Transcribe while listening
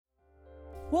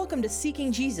Welcome to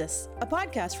Seeking Jesus, a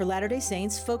podcast for Latter-day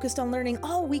Saints focused on learning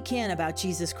all we can about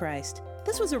Jesus Christ.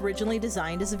 This was originally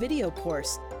designed as a video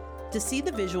course. To see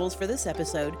the visuals for this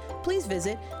episode, please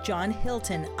visit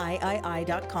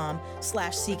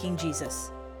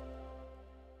johnhiltoniii.com/seekingjesus.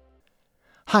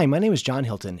 Hi, my name is John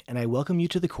Hilton, and I welcome you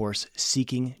to the course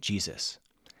Seeking Jesus.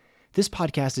 This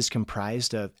podcast is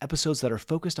comprised of episodes that are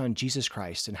focused on Jesus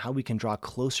Christ and how we can draw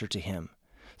closer to Him.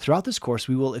 Throughout this course,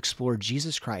 we will explore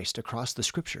Jesus Christ across the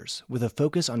Scriptures with a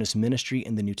focus on His ministry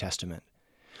in the New Testament.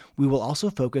 We will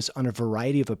also focus on a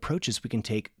variety of approaches we can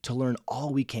take to learn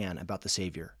all we can about the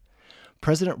Savior.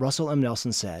 President Russell M.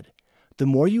 Nelson said, "The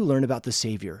more you learn about the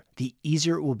Savior, the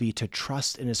easier it will be to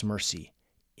trust in His mercy,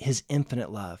 His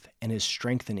infinite love, and His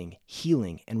strengthening,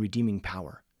 healing, and redeeming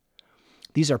power."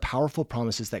 These are powerful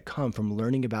promises that come from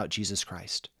learning about Jesus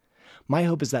Christ. My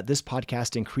hope is that this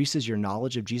podcast increases your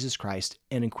knowledge of Jesus Christ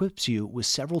and equips you with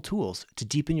several tools to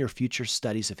deepen your future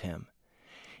studies of Him.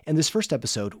 In this first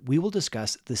episode, we will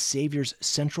discuss the Savior's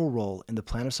central role in the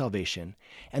plan of salvation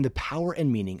and the power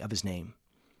and meaning of His name.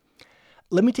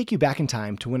 Let me take you back in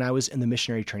time to when I was in the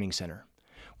Missionary Training Center.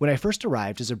 When I first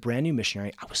arrived as a brand new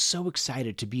missionary, I was so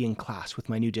excited to be in class with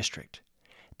my new district.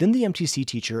 Then the MTC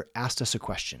teacher asked us a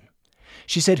question.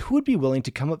 She said, who would be willing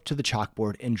to come up to the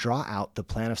chalkboard and draw out the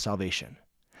plan of salvation?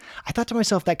 I thought to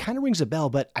myself, that kind of rings a bell,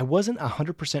 but I wasn't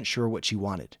 100% sure what she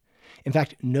wanted. In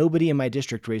fact, nobody in my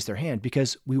district raised their hand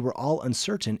because we were all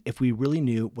uncertain if we really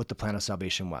knew what the plan of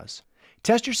salvation was.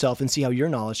 Test yourself and see how your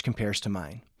knowledge compares to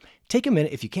mine. Take a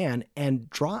minute if you can and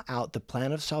draw out the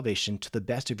plan of salvation to the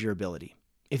best of your ability.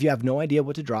 If you have no idea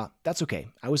what to draw, that's okay.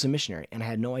 I was a missionary and I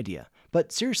had no idea.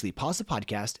 But seriously, pause the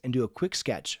podcast and do a quick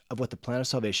sketch of what the plan of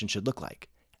salvation should look like,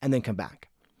 and then come back.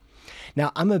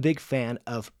 Now, I'm a big fan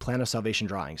of plan of salvation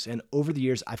drawings, and over the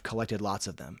years, I've collected lots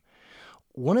of them.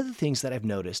 One of the things that I've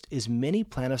noticed is many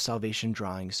plan of salvation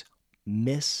drawings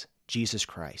miss Jesus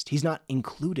Christ. He's not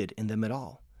included in them at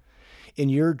all. In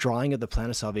your drawing of the plan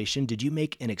of salvation, did you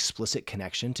make an explicit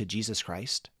connection to Jesus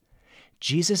Christ?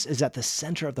 Jesus is at the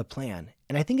center of the plan,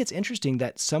 and I think it's interesting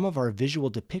that some of our visual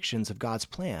depictions of God's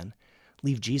plan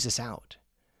leave Jesus out.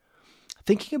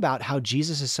 Thinking about how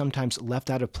Jesus is sometimes left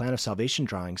out of plan of salvation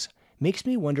drawings makes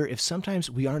me wonder if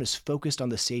sometimes we aren't as focused on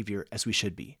the Savior as we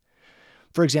should be.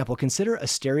 For example, consider a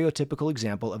stereotypical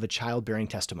example of a child bearing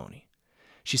testimony.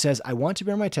 She says, I want to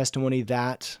bear my testimony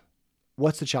that...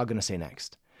 What's the child going to say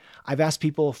next? I've asked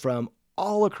people from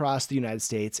all across the United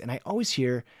States, and I always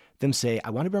hear them say,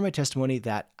 I want to bear my testimony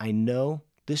that I know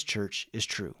this church is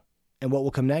true. And what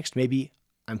will come next? Maybe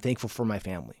I'm thankful for my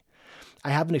family. I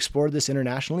haven't explored this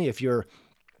internationally. If you're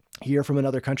here from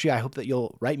another country, I hope that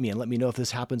you'll write me and let me know if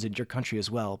this happens in your country as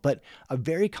well. But a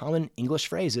very common English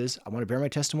phrase is, I want to bear my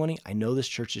testimony, I know this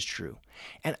church is true.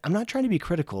 And I'm not trying to be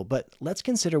critical, but let's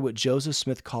consider what Joseph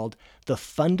Smith called the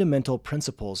fundamental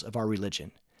principles of our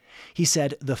religion. He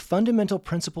said, the fundamental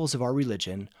principles of our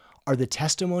religion are the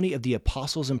testimony of the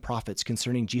apostles and prophets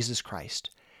concerning Jesus Christ,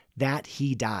 that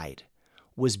He died,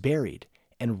 was buried,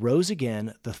 and rose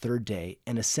again the third day,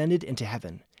 and ascended into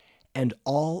heaven, and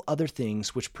all other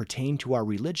things which pertain to our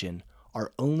religion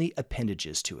are only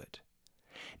appendages to it.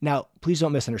 Now, please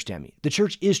don't misunderstand me. The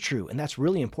church is true, and that's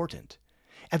really important.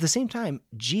 At the same time,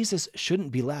 Jesus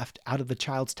shouldn't be left out of the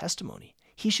child's testimony.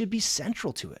 He should be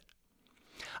central to it.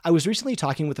 I was recently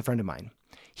talking with a friend of mine.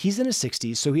 He's in his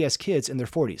 60s, so he has kids in their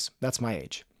 40s. That's my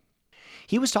age.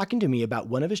 He was talking to me about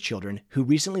one of his children who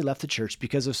recently left the church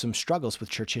because of some struggles with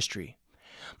church history.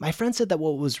 My friend said that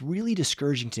what was really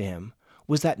discouraging to him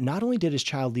was that not only did his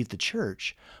child leave the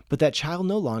church, but that child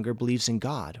no longer believes in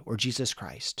God or Jesus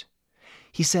Christ.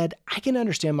 He said, I can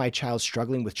understand my child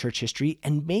struggling with church history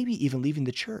and maybe even leaving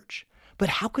the church, but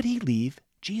how could he leave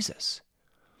Jesus?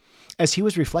 As he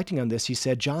was reflecting on this, he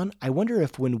said, John, I wonder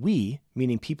if when we,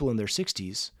 meaning people in their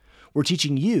 60s, were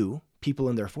teaching you, people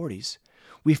in their 40s,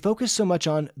 we focused so much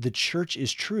on the church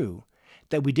is true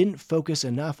that we didn't focus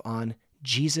enough on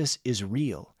Jesus is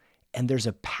real, and there's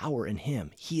a power in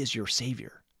Him. He is your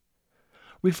Savior.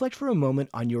 Reflect for a moment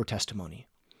on your testimony.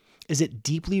 Is it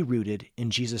deeply rooted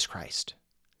in Jesus Christ?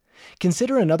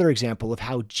 Consider another example of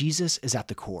how Jesus is at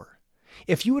the core.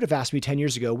 If you would have asked me 10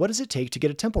 years ago, what does it take to get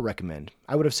a temple recommend?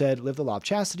 I would have said, live the law of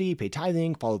chastity, pay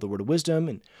tithing, follow the word of wisdom,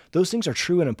 and those things are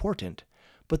true and important.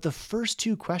 But the first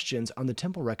two questions on the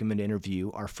temple recommend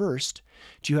interview are first,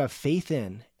 do you have faith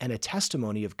in and a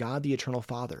testimony of God the Eternal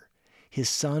Father, His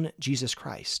Son, Jesus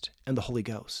Christ, and the Holy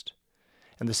Ghost?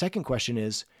 And the second question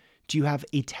is, do you have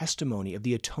a testimony of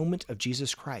the atonement of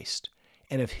Jesus Christ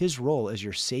and of His role as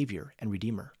your Savior and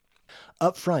Redeemer?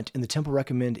 Up front in the Temple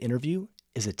Recommend interview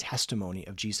is a testimony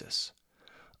of Jesus.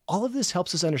 All of this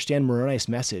helps us understand Moroni's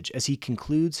message as he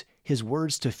concludes his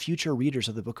words to future readers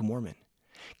of the Book of Mormon.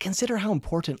 Consider how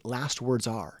important last words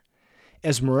are.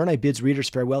 As Moroni bids readers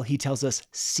farewell, he tells us,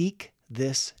 seek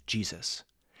this Jesus.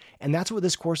 And that's what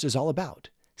this course is all about,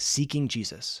 seeking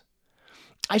Jesus.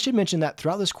 I should mention that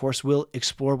throughout this course, we'll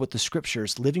explore what the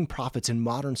scriptures, living prophets, and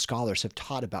modern scholars have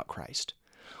taught about Christ.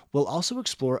 We'll also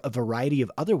explore a variety of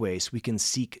other ways we can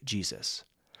seek Jesus.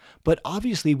 But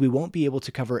obviously, we won't be able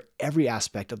to cover every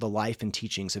aspect of the life and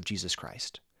teachings of Jesus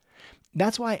Christ.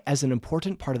 That's why, as an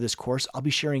important part of this course, I'll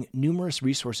be sharing numerous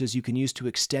resources you can use to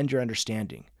extend your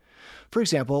understanding. For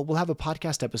example, we'll have a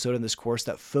podcast episode in this course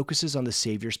that focuses on the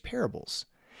Savior's parables.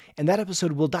 In that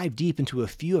episode, we'll dive deep into a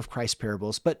few of Christ's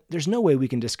parables, but there's no way we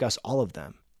can discuss all of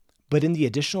them. But in the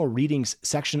additional readings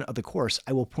section of the course,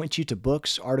 I will point you to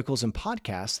books, articles, and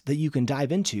podcasts that you can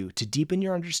dive into to deepen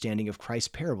your understanding of Christ's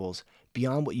parables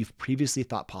beyond what you've previously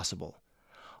thought possible.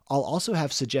 I'll also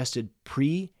have suggested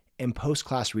pre- and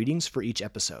post-class readings for each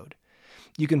episode.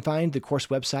 You can find the course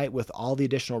website with all the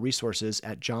additional resources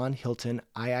at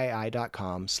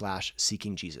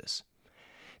johnhiltoniii.com/seekingjesus.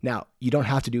 Now, you don't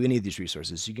have to do any of these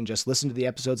resources. You can just listen to the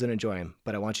episodes and enjoy them,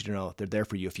 but I want you to know they're there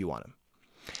for you if you want them.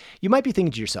 You might be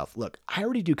thinking to yourself, look, I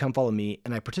already do Come Follow Me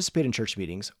and I participate in church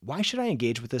meetings. Why should I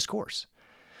engage with this course?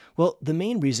 Well, the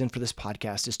main reason for this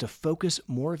podcast is to focus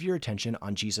more of your attention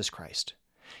on Jesus Christ.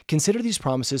 Consider these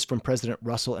promises from President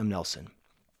Russell M. Nelson.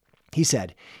 He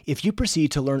said, if you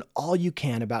proceed to learn all you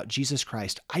can about Jesus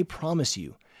Christ, I promise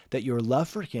you that your love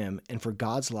for him and for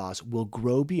God's laws will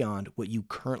grow beyond what you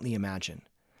currently imagine.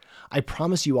 I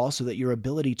promise you also that your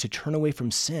ability to turn away from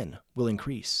sin will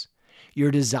increase.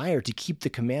 Your desire to keep the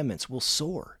commandments will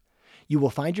soar. You will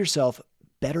find yourself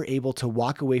better able to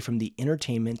walk away from the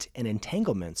entertainment and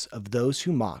entanglements of those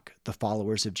who mock the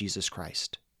followers of Jesus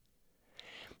Christ.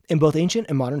 In both ancient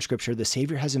and modern scripture, the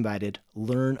Savior has invited,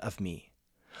 learn of me.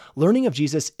 Learning of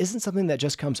Jesus isn't something that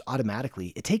just comes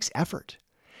automatically. It takes effort.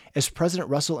 As President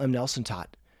Russell M. Nelson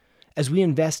taught, as we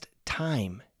invest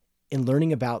time in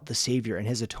learning about the Savior and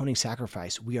his atoning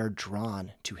sacrifice, we are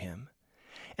drawn to him.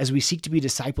 As we seek to be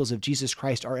disciples of Jesus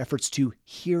Christ, our efforts to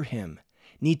hear him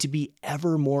need to be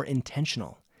ever more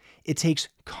intentional. It takes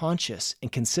conscious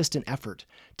and consistent effort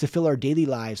to fill our daily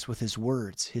lives with his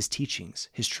words, his teachings,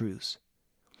 his truths.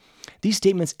 These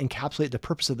statements encapsulate the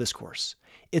purpose of this course.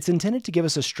 It's intended to give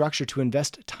us a structure to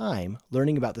invest time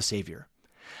learning about the Savior.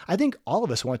 I think all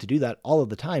of us want to do that all of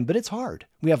the time, but it's hard.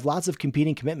 We have lots of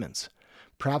competing commitments.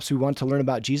 Perhaps we want to learn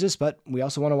about Jesus, but we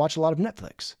also want to watch a lot of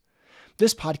Netflix.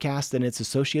 This podcast and its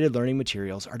associated learning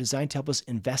materials are designed to help us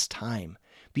invest time,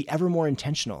 be ever more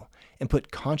intentional, and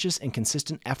put conscious and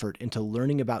consistent effort into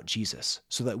learning about Jesus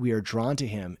so that we are drawn to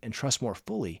him and trust more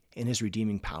fully in his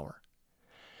redeeming power.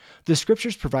 The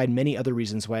scriptures provide many other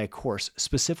reasons why a course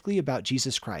specifically about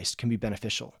Jesus Christ can be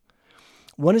beneficial.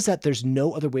 One is that there's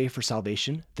no other way for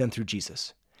salvation than through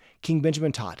Jesus. King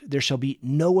Benjamin taught, there shall be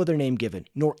no other name given,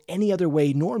 nor any other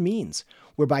way, nor means,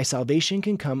 whereby salvation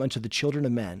can come unto the children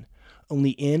of men,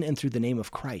 only in and through the name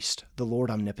of Christ, the Lord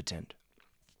omnipotent.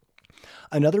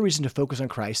 Another reason to focus on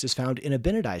Christ is found in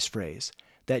Abinadi's phrase,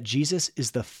 that Jesus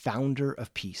is the founder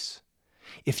of peace.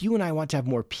 If you and I want to have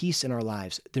more peace in our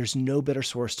lives, there's no better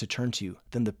source to turn to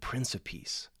than the Prince of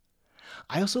Peace.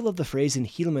 I also love the phrase in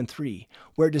Helaman 3,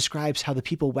 where it describes how the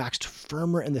people waxed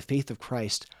firmer in the faith of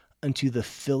Christ unto the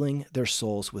filling their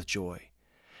souls with joy.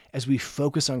 As we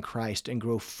focus on Christ and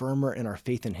grow firmer in our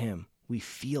faith in him, we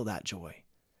feel that joy.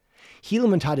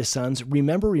 Helaman taught his sons,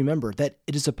 remember that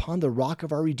it is upon the rock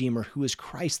of our Redeemer, who is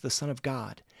Christ the Son of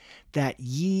God, that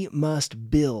ye must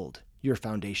build your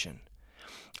foundation.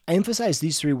 I emphasize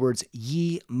these three words,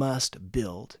 ye must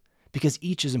build, because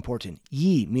each is important.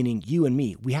 Ye, meaning you and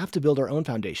me. We have to build our own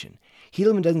foundation.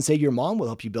 Helaman doesn't say your mom will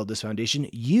help you build this foundation.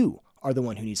 You are the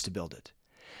one who needs to build it.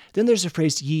 Then there's the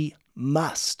phrase, ye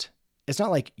must. It's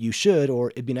not like you should, or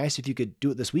it'd be nice if you could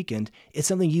do it this weekend. It's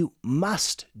something you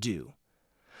must do.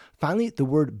 Finally, the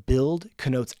word build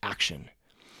connotes action.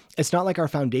 It's not like our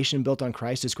foundation built on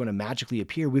Christ is going to magically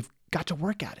appear. We've got to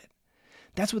work at it.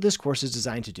 That's what this course is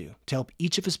designed to do, to help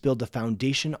each of us build the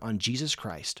foundation on Jesus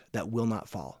Christ that will not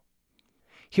fall.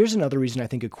 Here's another reason I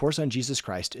think a course on Jesus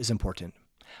Christ is important.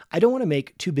 I don't want to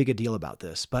make too big a deal about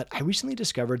this, but I recently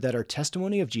discovered that our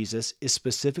testimony of Jesus is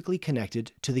specifically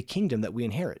connected to the kingdom that we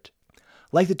inherit.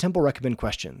 Like the Temple Recommend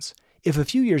questions, if a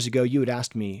few years ago you had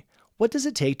asked me, what does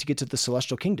it take to get to the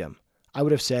celestial kingdom? I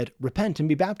would have said, repent and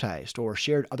be baptized, or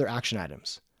shared other action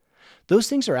items. Those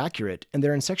things are accurate, and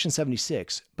they're in section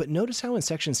 76, but notice how in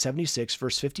section 76,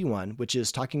 verse 51, which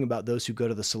is talking about those who go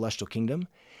to the celestial kingdom,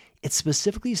 it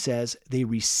specifically says they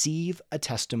receive a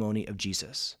testimony of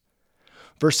Jesus.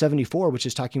 Verse 74, which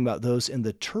is talking about those in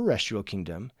the terrestrial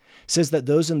kingdom, says that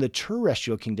those in the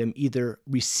terrestrial kingdom either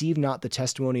received not the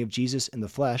testimony of Jesus in the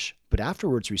flesh, but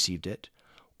afterwards received it,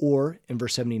 or, in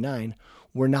verse 79,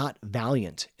 were not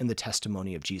valiant in the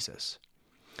testimony of Jesus.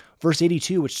 Verse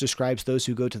 82, which describes those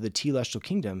who go to the telestial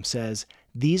kingdom, says,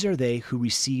 "These are they who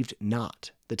received not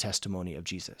the testimony of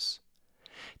Jesus."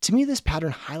 To me, this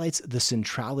pattern highlights the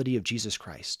centrality of Jesus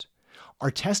Christ.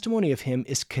 Our testimony of him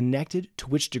is connected to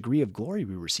which degree of glory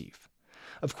we receive.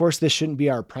 Of course, this shouldn't be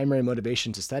our primary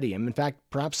motivation to study him. In fact,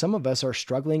 perhaps some of us are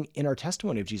struggling in our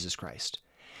testimony of Jesus Christ.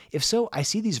 If so, I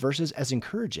see these verses as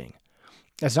encouraging.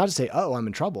 That's not to say, oh, I'm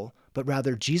in trouble, but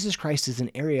rather Jesus Christ is an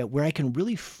area where I can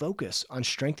really focus on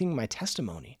strengthening my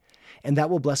testimony, and that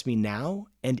will bless me now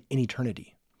and in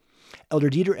eternity. Elder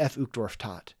Dieter F. Uchtdorf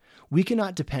taught, "We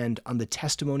cannot depend on the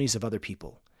testimonies of other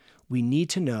people. We need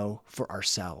to know for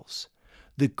ourselves.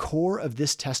 The core of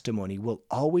this testimony will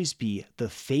always be the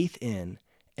faith in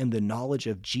and the knowledge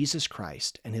of Jesus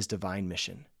Christ and his divine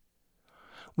mission."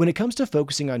 When it comes to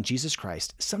focusing on Jesus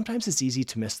Christ, sometimes it's easy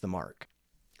to miss the mark.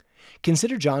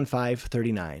 Consider John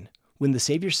 5:39, when the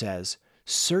Savior says,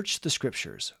 "Search the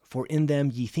Scriptures, for in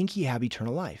them ye think ye have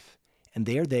eternal life, and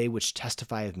they are they which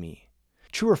testify of me."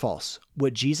 True or false,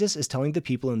 what Jesus is telling the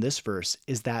people in this verse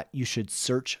is that you should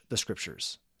search the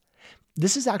Scriptures.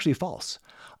 This is actually false.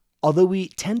 Although we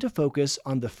tend to focus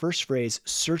on the first phrase,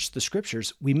 "search the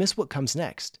Scriptures," we miss what comes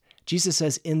next. Jesus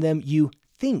says, "In them you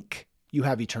think you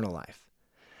have eternal life."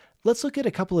 Let's look at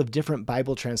a couple of different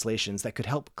Bible translations that could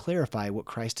help clarify what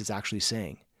Christ is actually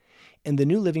saying. In the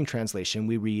New Living Translation,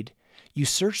 we read, "You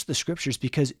search the Scriptures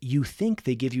because you think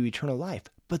they give you eternal life,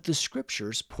 but the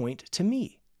Scriptures point to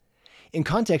me." In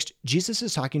context, Jesus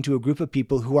is talking to a group of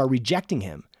people who are rejecting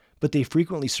him, but they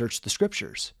frequently search the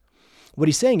Scriptures. What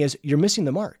he's saying is, you're missing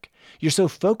the mark. You're so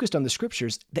focused on the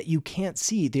Scriptures that you can't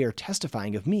see they are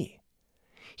testifying of me.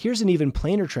 Here's an even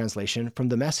plainer translation from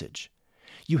the Message.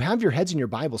 "You have your heads in your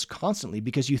Bibles constantly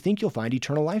because you think you'll find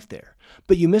eternal life there,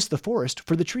 but you miss the forest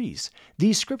for the trees.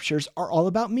 These Scriptures are all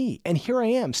about me, and here I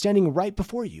am standing right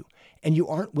before you, and you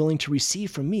aren't willing to receive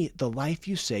from me the life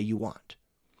you say you want."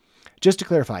 Just to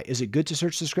clarify, is it good to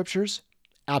search the Scriptures?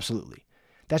 Absolutely.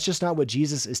 That's just not what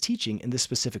Jesus is teaching in this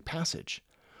specific passage.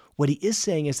 What he is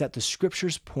saying is that the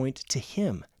Scriptures point to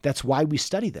him. That's why we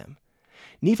study them.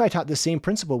 Nephi taught the same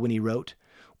principle when he wrote,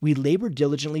 "We labor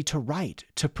diligently to write,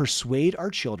 to persuade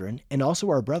our children and also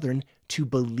our brethren to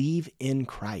believe in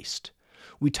Christ.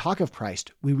 We talk of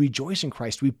Christ, we rejoice in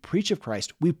Christ, we preach of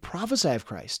Christ, we prophesy of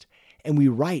Christ, and we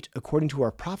write according to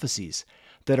our prophecies,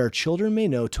 that our children may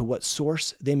know to what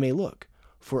source they may look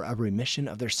for a remission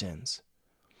of their sins."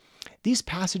 These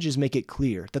passages make it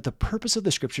clear that the purpose of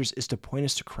the Scriptures is to point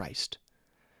us to Christ.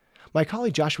 My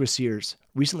colleague Joshua Sears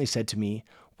recently said to me,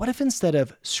 what if instead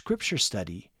of Scripture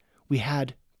study, we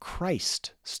had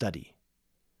Christ study?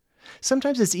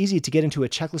 Sometimes it's easy to get into a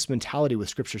checklist mentality with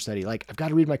Scripture study, like I've got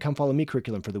to read my Come Follow Me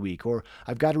curriculum for the week, or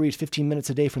I've got to read 15 minutes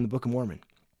a day from the Book of Mormon.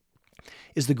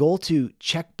 Is the goal to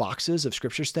check boxes of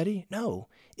Scripture study? No,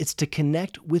 it's to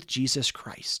connect with Jesus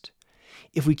Christ.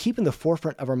 If we keep in the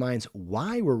forefront of our minds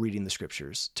why we're reading the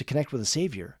Scriptures, to connect with the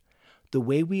Savior, the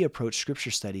way we approach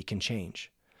Scripture study can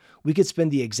change. We could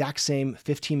spend the exact same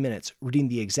 15 minutes reading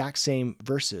the exact same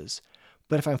verses,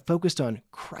 but if I'm focused on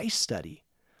Christ study,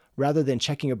 rather than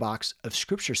checking a box of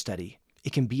Scripture study,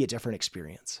 it can be a different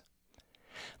experience.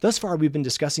 Thus far, we've been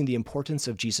discussing the importance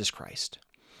of Jesus Christ.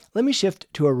 Let me shift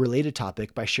to a related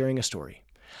topic by sharing a story.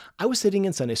 I was sitting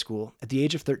in Sunday school at the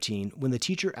age of 13 when the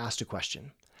teacher asked a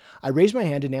question. I raised my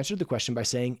hand and answered the question by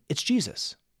saying, "It's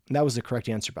Jesus." And that was the correct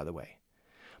answer, by the way.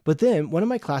 But then one of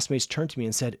my classmates turned to me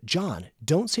and said, "John,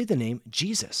 don't say the name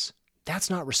Jesus. That's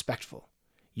not respectful.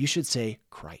 You should say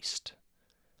Christ."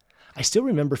 I still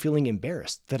remember feeling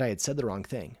embarrassed that I had said the wrong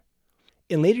thing.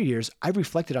 In later years, I've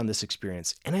reflected on this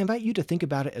experience, and I invite you to think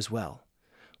about it as well.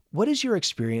 What is your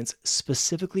experience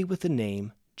specifically with the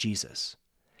name Jesus?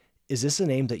 Is this a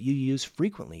name that you use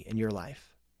frequently in your life?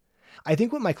 I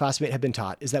think what my classmate had been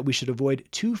taught is that we should avoid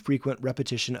too frequent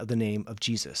repetition of the name of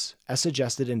Jesus, as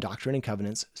suggested in Doctrine and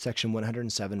Covenants, section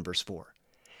 107, verse 4.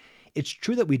 It's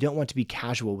true that we don't want to be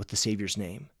casual with the Savior's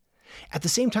name. At the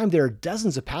same time, there are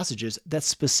dozens of passages that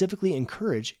specifically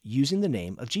encourage using the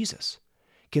name of Jesus.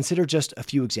 Consider just a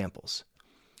few examples.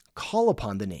 Call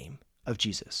upon the name of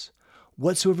Jesus.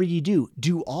 Whatsoever ye do,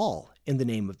 do all in the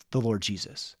name of the Lord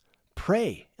Jesus.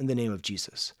 Pray in the name of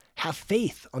Jesus. Have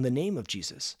faith on the name of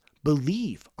Jesus.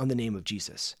 Believe on the name of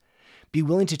Jesus. Be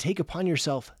willing to take upon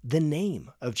yourself the name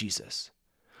of Jesus.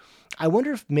 I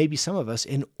wonder if maybe some of us,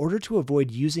 in order to avoid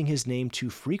using his name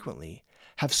too frequently,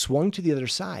 have swung to the other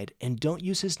side and don't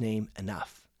use his name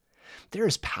enough. There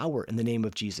is power in the name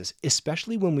of Jesus,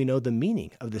 especially when we know the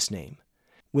meaning of this name.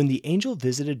 When the angel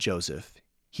visited Joseph,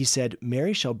 he said,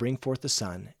 "Mary shall bring forth a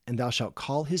son, and thou shalt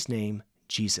call his name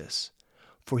Jesus,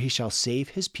 for he shall save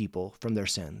his people from their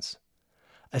sins."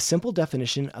 A simple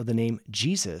definition of the name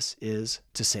Jesus is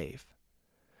to save.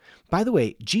 By the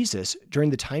way, Jesus,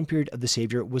 during the time period of the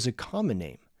Savior, was a common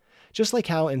name. Just like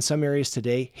how in some areas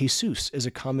today, Jesus is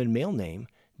a common male name,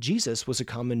 Jesus was a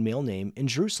common male name in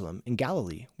Jerusalem, in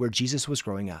Galilee, where Jesus was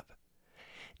growing up.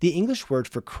 The English word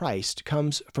for Christ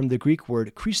comes from the Greek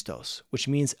word Christos, which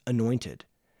means anointed.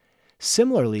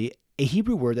 Similarly, a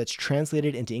Hebrew word that's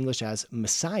translated into English as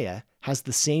Messiah has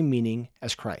the same meaning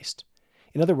as Christ.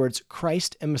 In other words,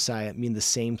 Christ and Messiah mean the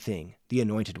same thing, the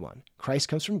anointed one. Christ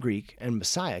comes from Greek and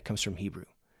Messiah comes from Hebrew.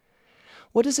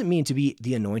 What does it mean to be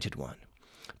the anointed one?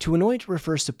 To anoint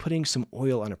refers to putting some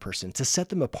oil on a person to set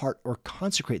them apart or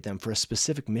consecrate them for a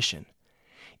specific mission.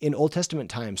 In Old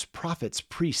Testament times, prophets,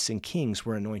 priests, and kings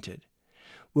were anointed.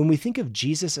 When we think of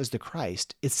Jesus as the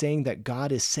Christ, it's saying that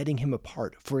God is setting him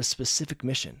apart for a specific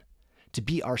mission, to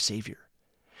be our Savior.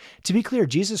 To be clear,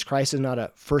 Jesus Christ is not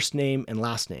a first name and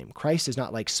last name. Christ is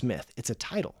not like Smith. It's a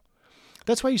title.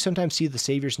 That's why you sometimes see the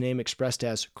Savior's name expressed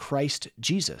as Christ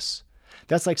Jesus.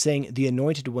 That's like saying the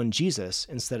Anointed One Jesus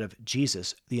instead of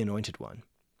Jesus, the Anointed One.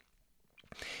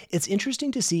 It's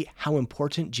interesting to see how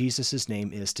important Jesus'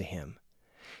 name is to him.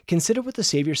 Consider what the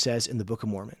Savior says in the Book of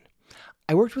Mormon.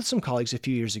 I worked with some colleagues a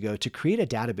few years ago to create a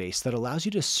database that allows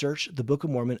you to search the Book of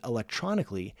Mormon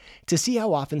electronically to see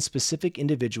how often specific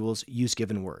individuals use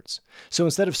given words. So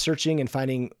instead of searching and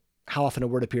finding how often a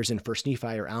word appears in 1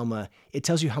 Nephi or Alma, it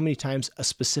tells you how many times a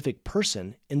specific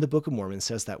person in the Book of Mormon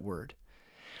says that word.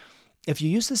 If you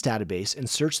use this database and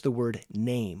search the word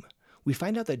name, we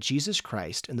find out that Jesus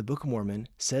Christ in the Book of Mormon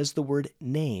says the word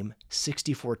name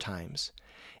 64 times.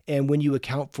 And when you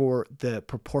account for the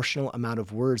proportional amount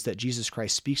of words that Jesus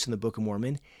Christ speaks in the Book of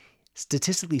Mormon,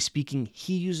 statistically speaking,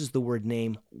 he uses the word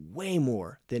name way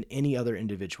more than any other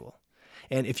individual.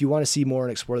 And if you want to see more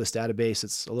and explore this database,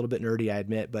 it's a little bit nerdy, I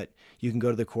admit, but you can go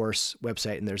to the course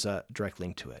website and there's a direct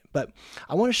link to it. But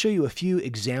I want to show you a few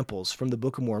examples from the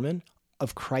Book of Mormon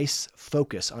of Christ's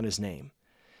focus on his name.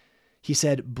 He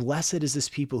said, "Blessed is this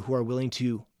people who are willing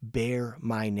to bear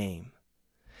my name."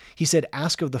 He said,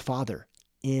 "Ask of the Father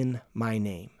in my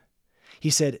name."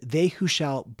 He said, "They who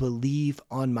shall believe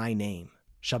on my name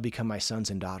shall become my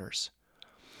sons and daughters."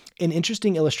 An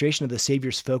interesting illustration of the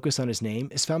Savior's focus on his name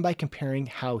is found by comparing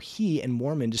how he and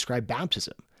Mormon describe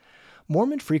baptism.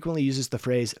 Mormon frequently uses the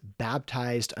phrase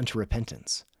baptized unto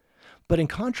repentance. But in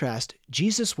contrast,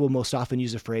 Jesus will most often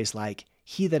use a phrase like,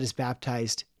 "He that is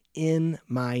baptized in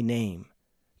my name,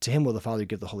 to him will the Father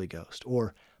give the Holy Ghost,"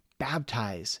 or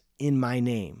 "baptize in my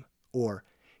name," or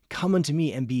 "come unto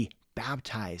me and be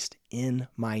baptized in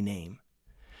my name."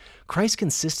 Christ's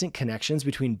consistent connections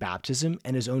between baptism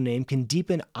and his own name can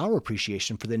deepen our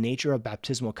appreciation for the nature of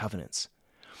baptismal covenants.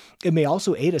 It may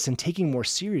also aid us in taking more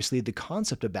seriously the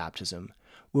concept of baptism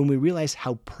when we realize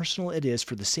how personal it is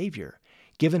for the Savior,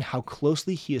 given how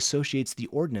closely he associates the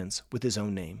ordinance with his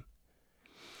own name.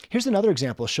 Here's another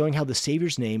example showing how the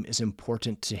Savior's name is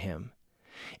important to him.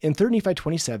 In 3 Nephi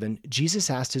 27, Jesus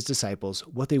asked his disciples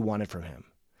what they wanted from him.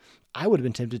 I would have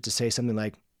been tempted to say something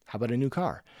like, "How about a new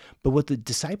car?" But what the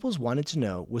disciples wanted to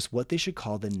know was what they should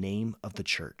call the name of the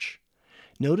church.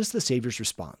 Notice the Savior's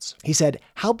response. He said,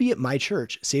 "Howbeit my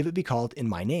church, save it be called in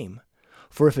my name.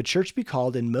 For if a church be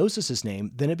called in Moses'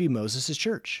 name, then it be Moses'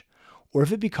 church. Or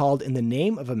if it be called in the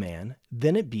name of a man,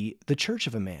 then it be the church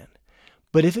of a man.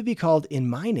 But if it be called in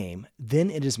my name, then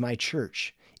it is my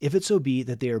church, if it so be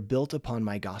that they are built upon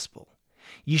my gospel.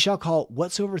 Ye shall call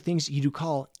whatsoever things ye do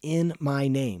call in my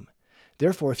name.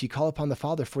 Therefore, if you call upon the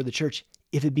Father for the church,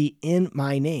 if it be in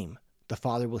my name, the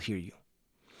Father will hear you."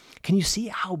 Can you see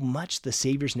how much the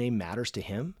Savior's name matters to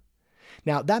him?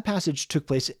 Now, that passage took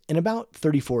place in about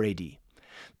 34 AD.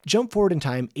 Jump forward in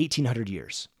time 1800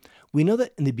 years. We know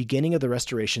that in the beginning of the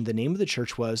Restoration, the name of the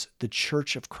church was the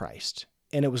Church of Christ,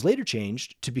 and it was later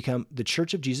changed to become the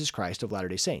Church of Jesus Christ of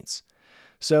Latter-day Saints.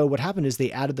 So what happened is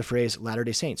they added the phrase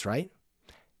Latter-day Saints, right?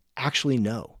 Actually,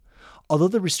 no. Although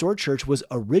the restored church was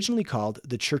originally called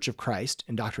the Church of Christ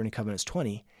in Doctrine and Covenants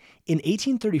 20, in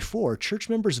 1834, church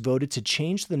members voted to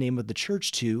change the name of the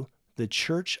church to the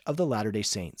Church of the Latter-day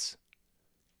Saints.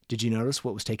 Did you notice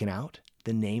what was taken out?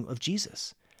 The name of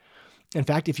Jesus. In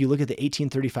fact, if you look at the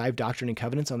 1835 Doctrine and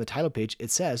Covenants on the title page,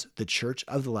 it says the Church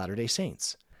of the Latter-day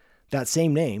Saints. That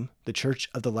same name, the Church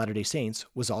of the Latter-day Saints,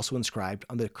 was also inscribed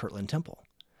on the Kirtland Temple.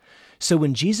 So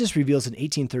when Jesus reveals in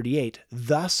 1838,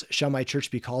 "Thus shall my church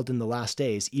be called in the last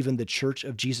days, even the Church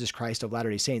of Jesus Christ of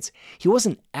Latter-day Saints," he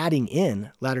wasn't adding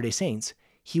in Latter-day Saints.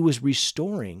 He was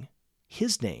restoring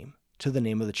his name to the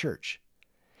name of the church.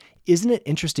 Isn't it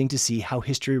interesting to see how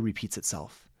history repeats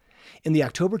itself? In the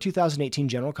October 2018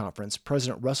 General Conference,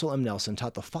 President Russell M. Nelson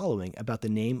taught the following about the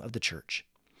name of the church.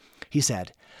 He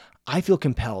said, "I feel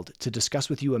compelled to discuss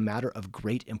with you a matter of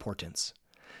great importance.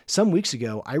 Some weeks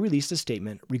ago, I released a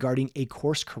statement regarding a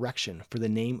course correction for the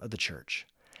name of the church.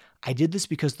 I did this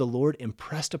because the Lord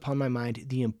impressed upon my mind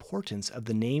the importance of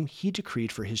the name he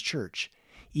decreed for his church,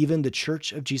 even the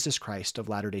Church of Jesus Christ of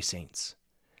Latter-day Saints.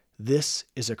 This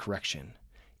is a correction.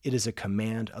 It is a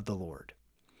command of the Lord.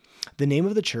 The name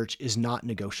of the church is not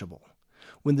negotiable.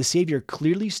 When the Savior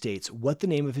clearly states what the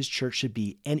name of his church should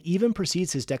be and even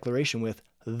precedes his declaration with,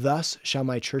 'Thus shall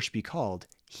my church be called,'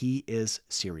 he is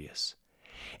serious.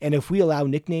 And if we allow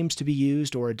nicknames to be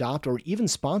used or adopt or even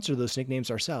sponsor those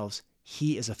nicknames ourselves,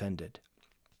 he is offended."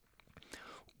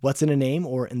 What's in a name,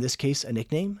 or in this case, a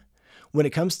nickname? When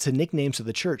it comes to nicknames of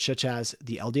the church, such as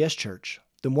the LDS Church,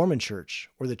 the Mormon Church,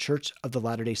 or the Church of the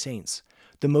Latter-day Saints,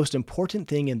 the most important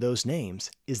thing in those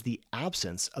names is the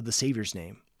absence of the Savior's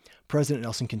name. President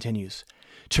Nelson continues,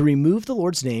 "To remove the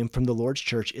Lord's name from the Lord's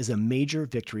church is a major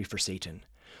victory for Satan.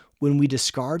 When we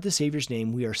discard the Savior's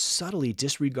name, we are subtly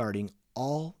disregarding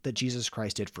all that Jesus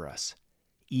Christ did for us,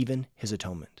 even his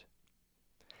atonement."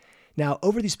 Now,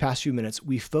 over these past few minutes,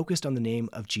 we've focused on the name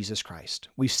of Jesus Christ.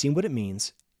 We've seen what it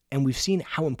means, and we've seen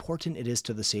how important it is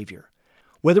to the Savior.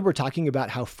 Whether we're talking about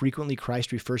how frequently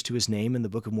Christ refers to his name in the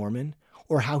Book of Mormon,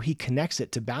 or how he connects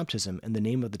it to baptism and the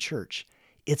name of the church,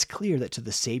 it's clear that to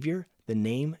the Savior, the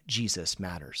name Jesus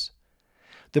matters.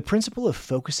 The principle of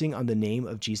focusing on the name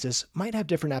of Jesus might have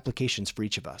different applications for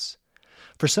each of us.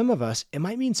 For some of us, it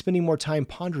might mean spending more time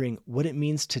pondering what it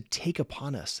means to take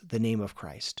upon us the name of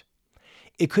Christ.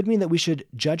 It could mean that we should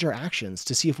judge our actions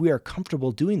to see if we are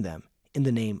comfortable doing them in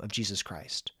the name of Jesus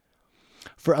Christ.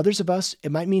 For others of us,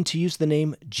 it might mean to use the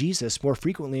name Jesus more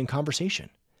frequently in conversation.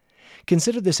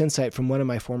 Consider this insight from one of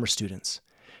my former students.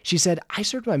 She said, "I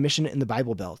served my mission in the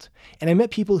Bible Belt, and I met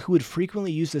people who would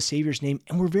frequently use the Savior's name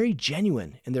and were very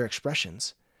genuine in their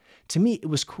expressions. To me, it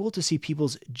was cool to see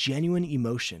people's genuine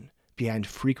emotion behind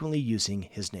frequently using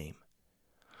his name."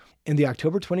 In the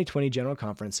October 2020 General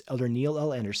Conference, Elder Neil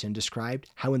L. Anderson described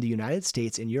how in the United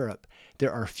States and Europe,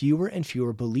 there are fewer and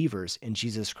fewer believers in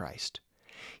Jesus Christ.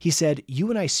 He said,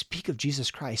 "You and I speak of Jesus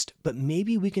Christ, but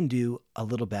maybe we can do a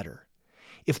little better.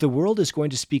 If the world is going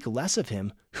to speak less of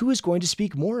him, who is going to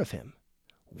speak more of him?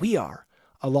 We are,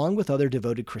 along with other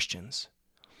devoted Christians.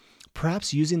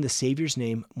 Perhaps using the Savior's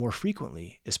name more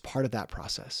frequently is part of that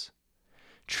process.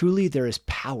 Truly, there is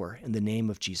power in the name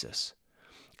of Jesus."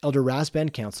 Elder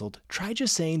Rasband counseled, "Try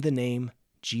just saying the name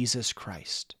Jesus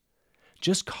Christ.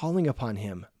 Just calling upon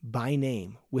him by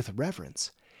name with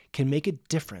reverence can make a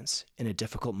difference in a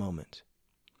difficult moment."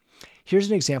 Here's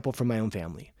an example from my own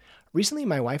family. Recently,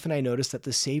 my wife and I noticed that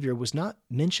the Savior was not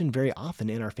mentioned very often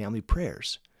in our family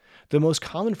prayers. The most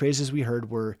common phrases we heard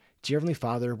were, "Dear Heavenly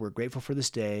Father, we're grateful for this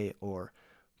day," or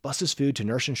 "Bless us food to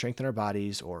nourish and strengthen our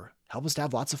bodies," or "Help us to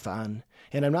have lots of fun."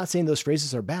 And I'm not saying those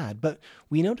phrases are bad, but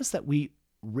we noticed that we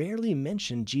rarely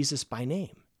mention Jesus by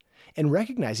name. And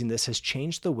recognizing this has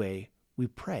changed the way we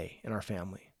pray in our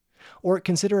family. Or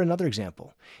consider another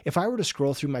example. If I were to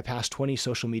scroll through my past 20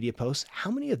 social media posts, how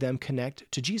many of them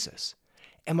connect to Jesus?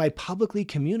 Am I publicly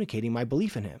communicating my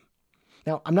belief in him?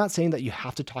 Now, I'm not saying that you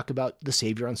have to talk about the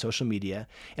Savior on social media,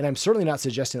 and I'm certainly not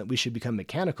suggesting that we should become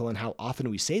mechanical in how often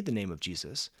we say the name of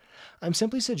Jesus. I'm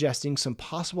simply suggesting some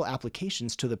possible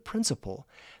applications to the principle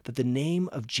that the name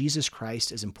of Jesus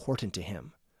Christ is important to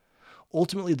him.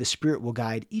 Ultimately, the Spirit will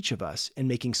guide each of us in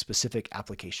making specific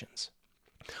applications.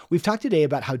 We've talked today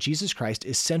about how Jesus Christ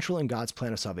is central in God's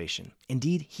plan of salvation.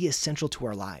 Indeed, he is central to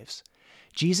our lives.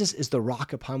 Jesus is the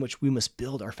rock upon which we must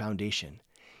build our foundation.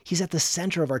 He's at the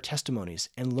center of our testimonies,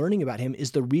 and learning about him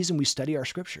is the reason we study our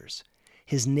scriptures.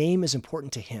 His name is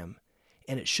important to him,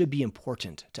 and it should be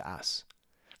important to us.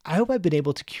 I hope I've been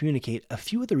able to communicate a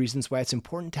few of the reasons why it's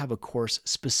important to have a course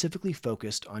specifically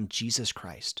focused on Jesus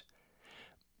Christ.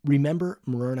 Remember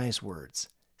Moroni's words,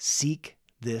 "Seek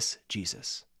this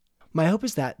Jesus." My hope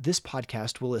is that this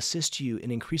podcast will assist you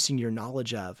in increasing your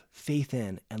knowledge of, faith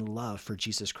in, and love for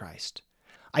Jesus Christ.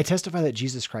 I testify that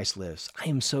Jesus Christ lives. I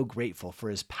am so grateful for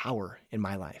his power in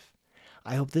my life.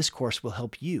 I hope this course will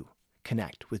help you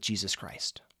connect with Jesus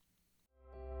Christ.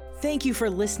 Thank you for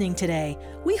listening today.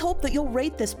 We hope that you'll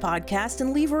rate this podcast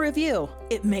and leave a review.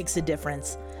 It makes a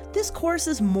difference. This course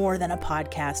is more than a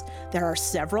podcast. There are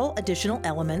several additional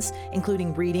elements,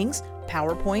 including readings,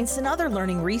 PowerPoints, and other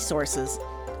learning resources.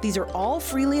 These are all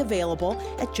freely available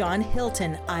at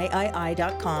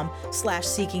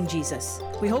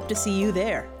johnhiltonii.com/seekingjesus. We hope to see you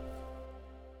there.